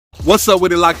What's up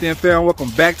with it, Locked In fam?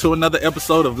 Welcome back to another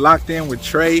episode of Locked In with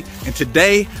Trey. And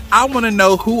today, I want to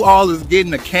know who all is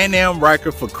getting a Can-Am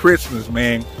Ryker for Christmas,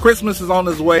 man. Christmas is on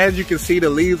its way. As you can see, the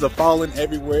leaves are falling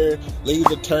everywhere.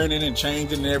 Leaves are turning and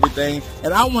changing and everything.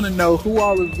 And I want to know who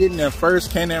all is getting their first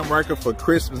Can-Am Ryker for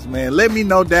Christmas, man. Let me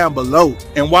know down below.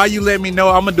 And while you let me know,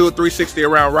 I'm going to do a 360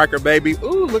 around Ryker, baby.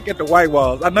 Ooh, look at the white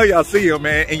walls. I know y'all see them,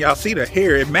 man. And y'all see the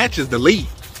hair. It matches the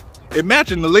leaf. It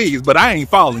matching the leaves, but I ain't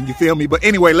falling, you feel me? But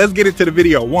anyway, let's get into the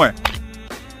video one.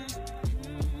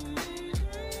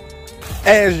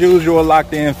 As usual,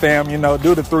 Locked In fam, you know,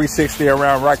 do the 360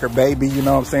 around Ryker, baby, you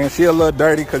know what I'm saying? She a little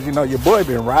dirty because, you know, your boy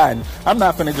been riding. I'm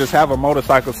not finna just have a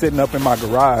motorcycle sitting up in my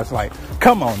garage. Like,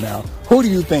 come on now. Who do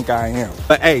you think I am?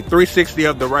 But hey, 360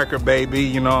 of the Ryker, baby,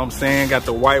 you know what I'm saying? Got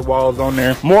the white walls on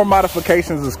there. More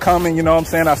modifications is coming, you know what I'm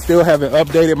saying? I still haven't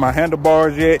updated my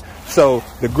handlebars yet. So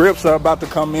the grips are about to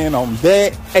come in on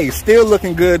that. Hey, still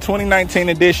looking good, 2019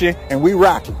 edition, and we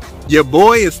rocking. Your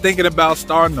boy is thinking about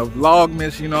starting a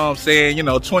Vlogmas, you know what I'm saying? You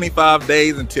know, 25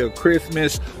 days until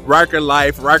Christmas, Ryker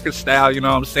life, Ryker style, you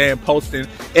know what I'm saying? Posting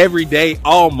every day,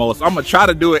 almost. I'm gonna try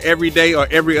to do it every day or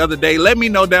every other day. Let me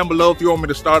know down below if you want me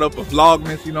to start up a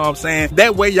Vlogmas, you know what I'm saying?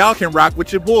 That way y'all can rock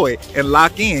with your boy and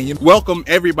lock in. Welcome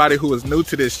everybody who is new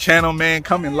to this channel, man.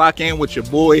 Come and lock in with your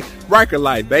boy. Ryker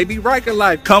life, baby, Ryker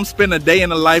life. Come spend a day in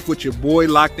the life with your boy,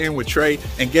 Locked In with Trey.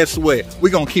 And guess what? We're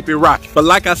gonna keep it rocking. But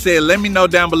like I said, let me know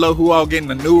down below who all getting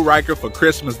the new Ryker for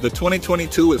Christmas. The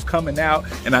 2022 is coming out,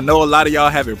 and I know a lot of y'all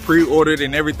have it pre-ordered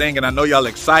and everything, and I know y'all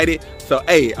excited. So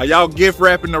hey, are y'all gift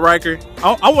wrapping the Ryker?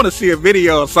 I want to see a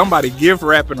video of somebody gift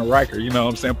wrapping a Ryker, you know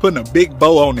what I'm saying? Putting a big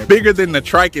bow on it, bigger than the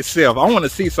trike itself. I want to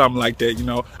see something like that, you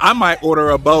know? I might order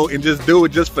a bow and just do it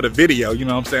just for the video, you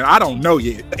know what I'm saying? I don't know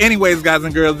yet. But anyways, guys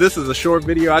and girls, this is a short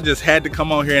video. I just had to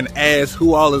come on here and ask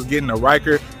who all is getting a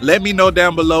Ryker. Let me know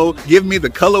down below. Give me the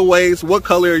colorways. What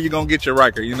color are you going to get your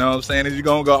Ryker? You know what I'm saying? Is you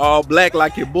going to go all black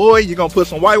like your boy? You going to put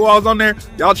some white walls on there?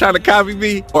 Y'all trying to copy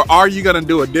me? Or are you going to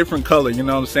do a different color? You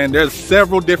know what I'm saying? There's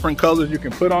several different colors you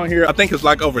can put on here. I think it's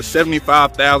like over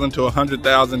 75,000 to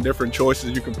 100,000 different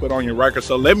choices you can put on your Ryker.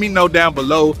 So let me know down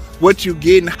below what you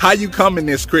getting, how you coming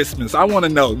this Christmas. I want to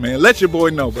know, man. Let your boy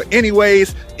know. But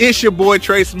anyways, it's your boy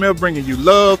Trey Smith bringing you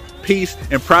love, peace,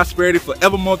 and prosperity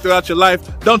forevermore throughout your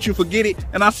life. Don't you forget it.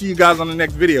 And I'll see you guys on the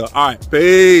next video. All right,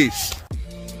 peace.